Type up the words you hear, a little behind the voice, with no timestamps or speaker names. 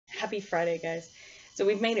Happy Friday, guys. So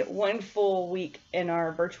we've made it one full week in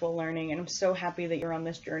our virtual learning, and I'm so happy that you're on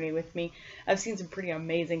this journey with me. I've seen some pretty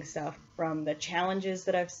amazing stuff, from the challenges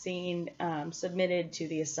that I've seen submitted, to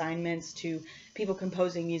the assignments, to people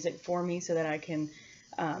composing music for me so that I can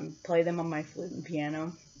play them on my flute and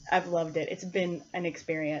piano. I've loved it. It's been an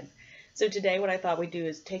experience. So today what I thought we'd do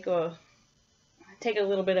is take a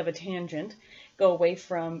little bit of a tangent, go away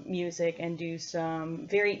from music, and do some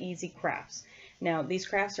very easy crafts. Now, these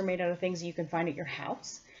crafts are made out of things you can find at your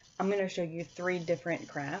house. I'm going to show you 3 different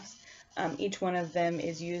crafts. Each one of them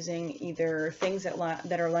is using either things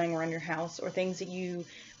that are laying around your house or things that you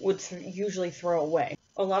would usually throw away.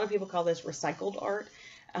 A lot of people call this recycled art.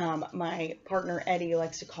 My partner Eddie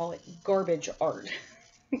likes to call it garbage art.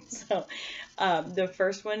 So the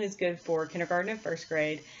first one is good for kindergarten and 1st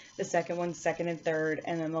grade. The second one's 2nd and 3rd,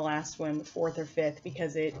 and then the last one 4th or 5th,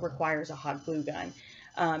 because it requires a hot glue gun.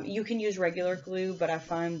 You can use regular glue, but I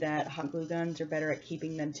find that hot glue guns are better at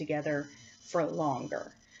keeping them together for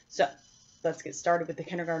longer. So let's get started with the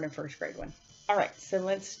kindergarten and 1st grade one. All right, so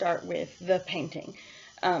let's start with the painting.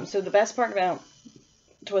 So the best part about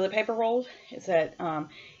toilet paper rolls is that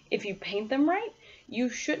if you paint them right, you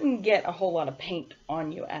shouldn't get a whole lot of paint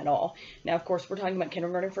on you at all. Now, of course, we're talking about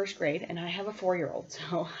kindergarten and 1st grade, and I have a 4-year-old,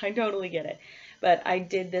 so I totally get it. But I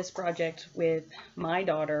did this project with my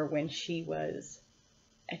daughter when she was,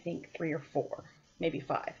 I think, 3 or 4, maybe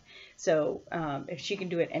 5. So if she can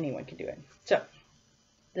do it, anyone can do it. So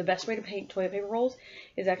the best way to paint toilet paper rolls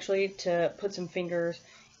is actually to put some fingers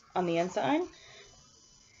on the inside.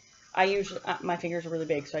 I usually, my fingers are really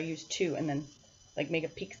big, so I use 2 and then like make a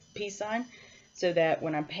peace sign, so that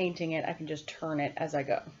when I'm painting it, I can just turn it as I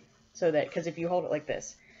go. So that, because if you hold it like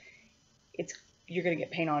this, you're going to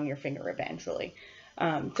get paint on your finger eventually.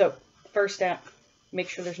 So first step, make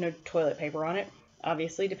sure there's no toilet paper on it.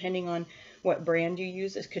 Obviously, depending on what brand you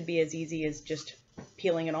use, this could be as easy as just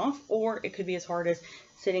peeling it off, or it could be as hard as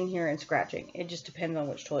sitting here and scratching. It just depends on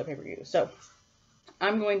which toilet paper you use. So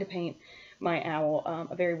I'm going to paint my owl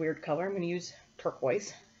a very weird color. I'm going to use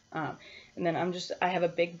turquoise. And then I have a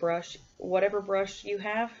big brush. Whatever brush you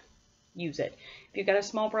have, use it. If you've got a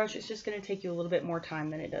small brush, it's just going to take you a little bit more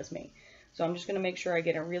time than it does me. So I'm just going to make sure I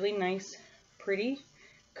get a really nice, pretty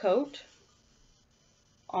coat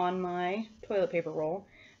on my toilet paper roll.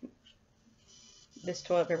 This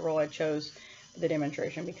toilet paper roll I chose for the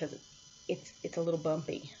demonstration because it's a little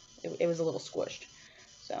bumpy. It was a little squished.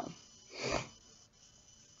 So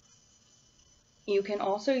you can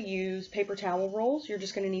also use paper towel rolls. You're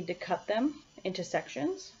just going to need to cut them into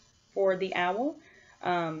sections for the owl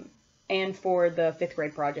and for the 5th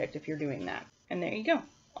grade project if you're doing that. And there you go,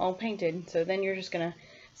 all painted. So then you're just going to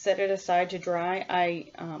set it aside to dry.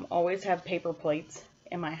 I always have paper plates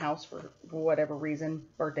in my house for whatever reason,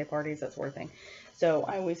 birthday parties, that sort of thing. So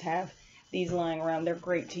I always have these lying around. They're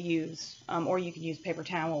great to use, or you can use paper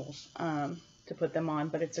towels to put them on,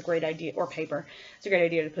 but it's a great idea, or paper. It's a great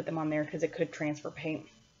idea to put them on there because it could transfer paint.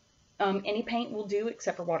 Any paint will do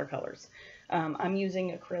except for watercolors. I'm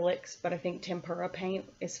using acrylics, but I think tempera paint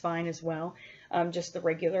is fine as well. Just the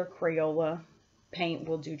regular Crayola paint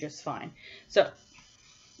will do just fine. So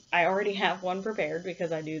I already have one prepared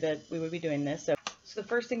because I knew that we would be doing this. So the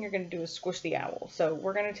first thing you're going to do is squish the owl. So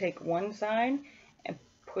we're going to take one side and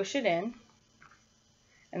push it in,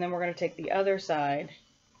 and then we're going to take the other side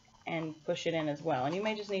and push it in as well. And you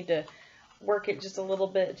may just need to work it just a little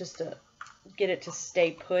bit just to get it to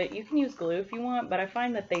stay put. You can use glue if you want, but I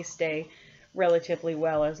find that they stay relatively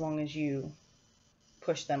well as long as you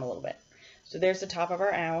push them a little bit. So there's the top of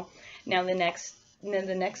our owl. Now the next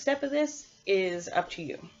step of this is up to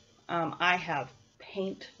you. I have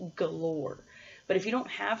paint galore, but if you don't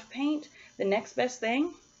have paint, the next best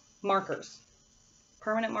thing, markers,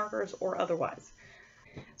 permanent markers or otherwise.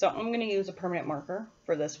 So I'm going to use a permanent marker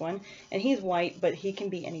for this one, and he's white, but he can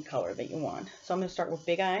be any color that you want. So I'm going to start with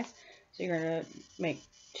big eyes. So you're going to make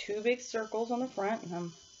 2 big circles on the front, and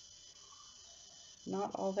I'm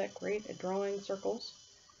not all that great at drawing circles,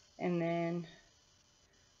 and then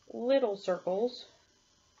little circles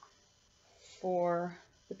for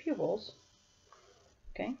the pupils.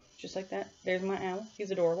 Okay, just like that. There's my owl.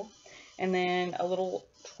 He's adorable. And then a little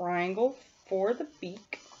triangle for the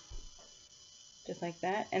beak, just like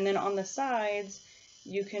that. And then on the sides,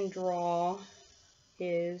 you can draw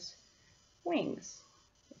his wings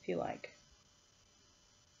if you like.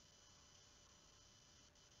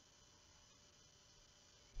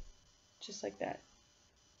 Just like that.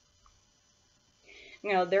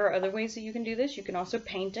 Now, there are other ways that you can do this. You can also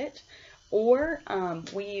paint it, or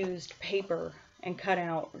we used paper and cut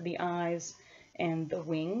out the eyes and the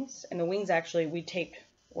wings. And the wings actually we taped,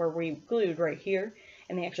 or we glued right here,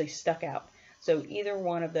 and they actually stuck out. So either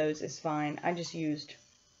one of those is fine. I just used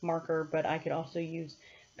marker, but I could also use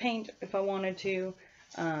paint if I wanted to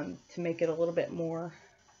make it a little bit more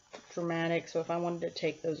dramatic. So if I wanted to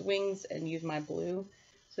take those wings and use my blue,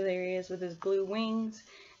 so there he is with his blue wings.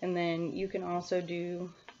 And then you can also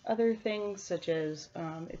do other things, such as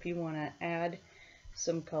if you want to add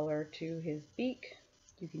some color to his beak,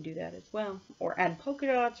 you can do that as well, or add polka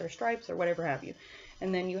dots or stripes or whatever have you.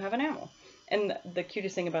 And then you have an owl. And the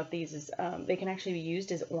cutest thing about these is they can actually be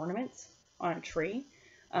used as ornaments on a tree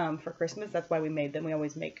for Christmas. That's why we made them. We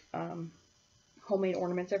always make homemade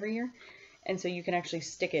ornaments every year. And so you can actually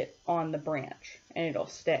stick it on the branch and it'll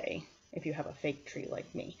stay if you have a fake tree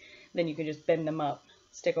like me. Then you can just bend them up,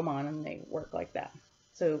 stick them on, and they work like that.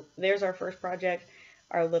 So there's our first project,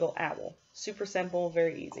 our little owl. Super simple,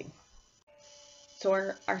 very easy.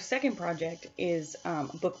 So our second project is a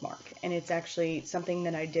bookmark, and it's actually something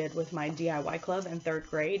that I did with my DIY club in 3rd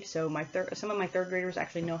grade. So some of my 3rd graders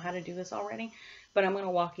actually know how to do this already, but I'm going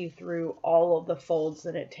to walk you through all of the folds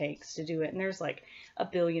that it takes to do it. And there's like a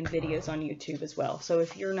billion videos on YouTube as well. So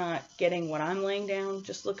if you're not getting what I'm laying down,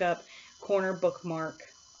 just look up corner bookmark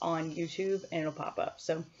on YouTube and it'll pop up.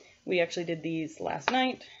 So we actually did these last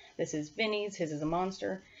night. This is Vinny's, his is a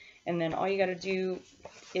monster. And then all you got to do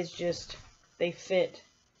is just, they fit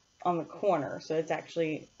on the corner. So it's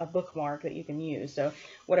actually a bookmark that you can use. So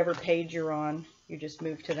whatever page you're on, you just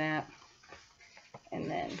move to that. And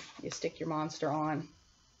then you stick your monster on,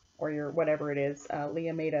 or your whatever it is.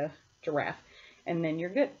 Leah made a giraffe. And then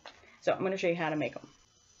you're good. So I'm going to show you how to make them.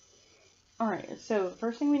 Alright, so the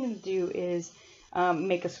first thing we need to do is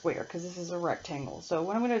make a square, because this is a rectangle. So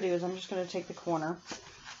what I'm going to do is I'm just going to take the corner,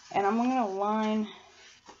 and I'm going to line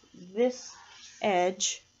this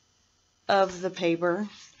edge of the paper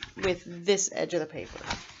with this edge of the paper,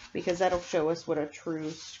 because that'll show us what a true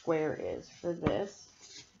square is for this.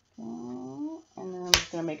 And then I'm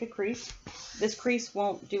just going to make a crease. This crease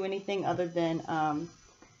won't do anything other than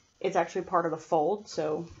it's actually part of the fold,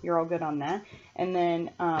 so you're all good on that. And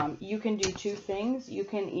then you can do two things. You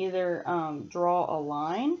can either draw a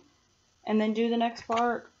line and then do the next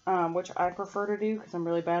part, which I prefer to do because I'm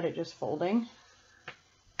really bad at just folding.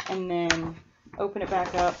 And then open it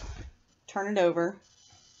back up, turn it over,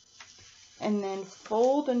 and then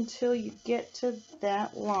fold until you get to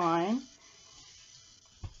that line.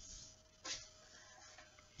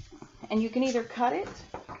 And you can either cut it,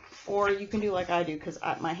 or you can do like I do, because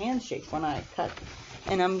my hands shake when I cut.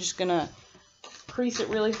 And I'm just going to crease it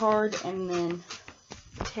really hard and then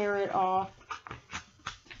tear it off.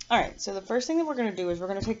 Alright, so the first thing that we're going to do is we're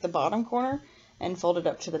going to take the bottom corner and fold it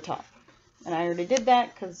up to the top. And I already did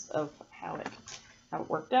that because of how it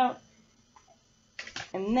worked out.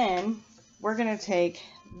 And then we're going to take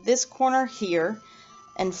this corner here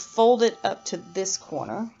and fold it up to this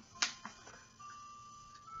corner.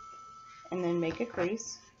 And then make a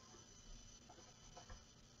crease.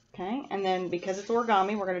 Okay, and then because it's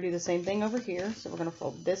origami, we're going to do the same thing over here. So we're going to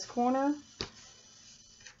fold this corner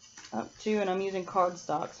up to, and I'm using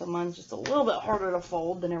cardstock, so mine's just a little bit harder to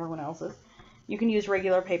fold than everyone else's. You can use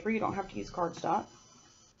regular paper, you don't have to use cardstock.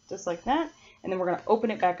 Just like that. And then we're going to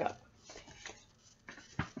open it back up.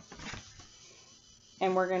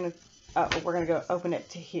 And we're going to go open it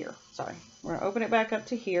to here. Sorry. We're going to open it back up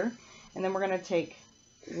to here. And then we're going to take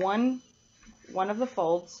one of the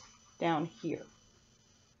folds down here.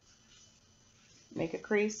 Make a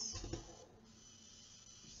crease.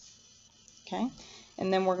 Okay.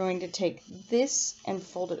 And then we're going to take this and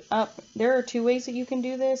fold it up. There are two ways that you can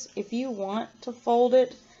do this. If you want to fold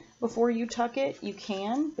it before you tuck it, you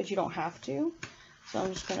can, but you don't have to. So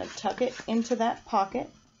I'm just going to tuck it into that pocket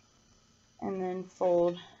and then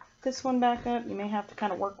fold this one back up. You may have to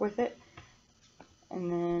kind of work with it.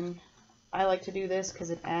 And then I like to do this because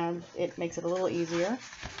it makes it a little easier.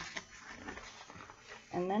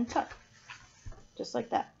 And then tuck, just like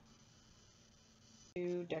that.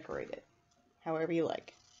 To decorate it however you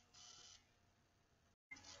like.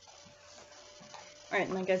 Alright,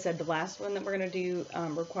 and like I said, the last one that we're going to do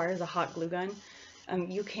requires a hot glue gun.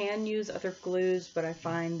 You can use other glues, but I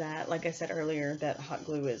find that, like I said earlier, that hot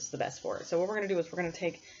glue is the best for it. So what we're going to do is we're going to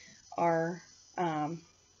take our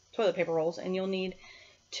toilet paper rolls, and you'll need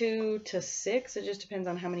 2 to 6. It just depends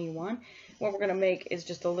on how many you want. What we're going to make is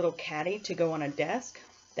just a little caddy to go on a desk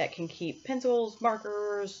that can keep pencils,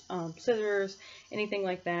 markers, scissors, anything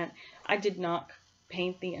like that. I did not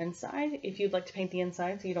paint the inside. If you'd like to paint the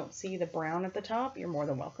inside so you don't see the brown at the top, you're more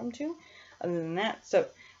than welcome to. Other than that, so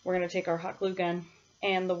we're going to take our hot glue gun,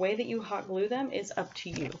 and the way that you hot glue them is up to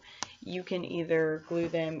you. You can either glue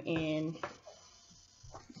them in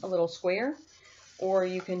a little square, or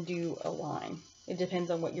you can do a line. It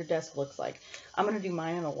depends on what your desk looks like. I'm going to do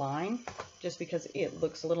mine in a line just because it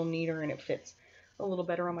looks a little neater and it fits a little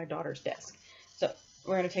better on my daughter's desk. So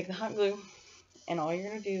we're going to take the hot glue, and all you're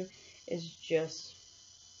going to do is just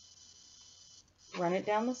run it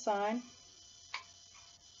down the side.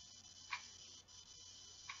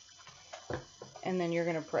 And then you're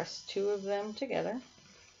going to press 2 of them together.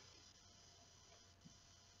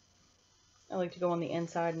 I like to go on the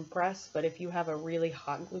inside and press, but if you have a really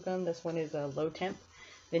hot glue gun, this one is a low temp,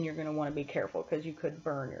 then you're going to want to be careful because you could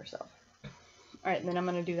burn yourself. Alright, then I'm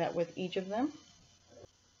going to do that with each of them.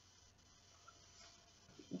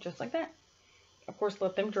 Just like that. Of course,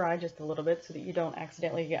 let them dry just a little bit so that you don't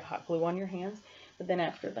accidentally get hot glue on your hands. But then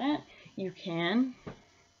after that, you can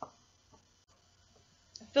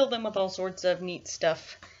fill them with all sorts of neat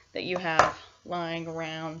stuff that you have lying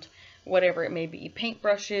around, whatever it may be.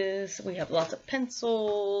 Paintbrushes, we have lots of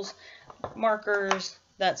pencils, markers,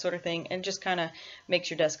 that sort of thing, and just kind of makes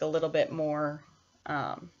your desk a little bit more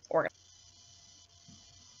organized.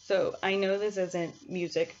 So I know this isn't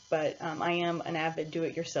music, but I am an avid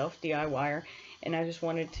do-it-yourself DIYer, and I just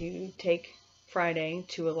wanted to take Friday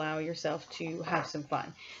to allow yourself to have some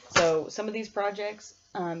fun. So some of these projects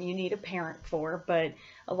you need a parent for, but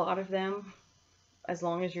a lot of them, as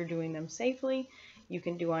long as you're doing them safely, you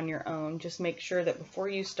can do on your own. Just make sure that before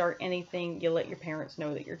you start anything, you let your parents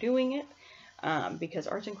know that you're doing it, because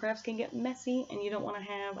arts and crafts can get messy, and you don't want to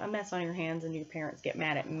have a mess on your hands and your parents get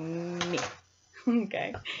mad at me.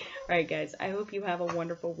 Okay. All right, guys. I hope you have a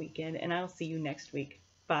wonderful weekend, and I'll see you next week.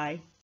 Bye.